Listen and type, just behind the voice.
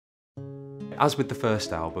As with the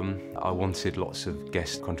first album, I wanted lots of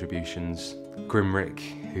guest contributions. Grimrick,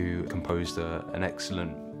 who composed an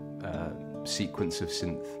excellent sequence of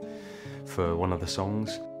synth for one of the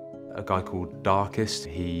songs. A guy called Darkest,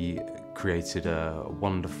 he created a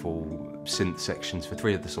wonderful synth sections for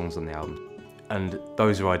 3 of the songs on the album. And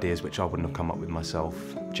those are ideas which I wouldn't have come up with myself.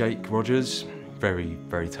 Jake Rogers, very,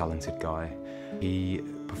 very talented guy. He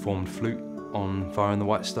performed flute on Fire in the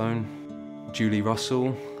White Stone. Julie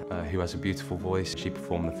Russell, who has a beautiful voice, she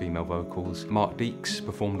performed the female vocals. Mark Deeks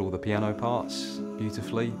performed all the piano parts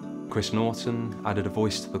beautifully. Chris Norton added a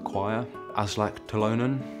voice to the choir. Aslak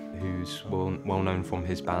Tolonen, who's well known from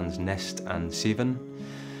his bands Nest and Sivan,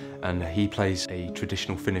 and he plays a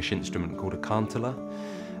traditional Finnish instrument called a kantele,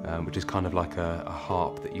 which is kind of like a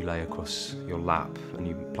harp that you lay across your lap and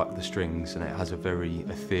you pluck the strings, and it has a very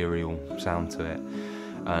ethereal sound to it.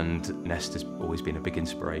 And Nest has always been a big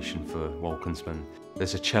inspiration for Wolkensman.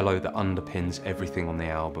 There's a cello that underpins everything on the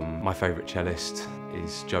album. My favourite cellist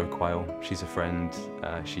is Jo Quayle. She's a friend,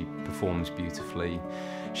 she performs beautifully.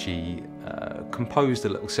 She composed a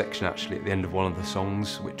little section actually at the end of one of the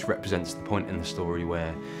songs which represents the point in the story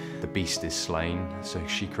where the beast is slain. So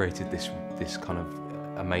she created this kind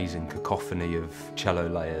of amazing cacophony of cello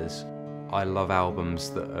layers. I love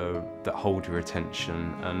albums that hold your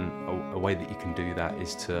attention, and a way that you can do that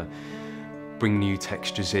is to bring new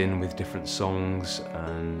textures in with different songs,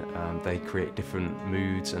 and they create different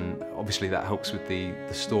moods, and obviously that helps with the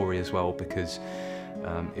story as well, because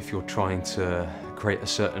if you're trying to create a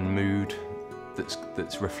certain mood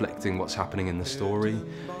that's reflecting what's happening in the story,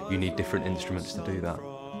 you need different instruments to do that.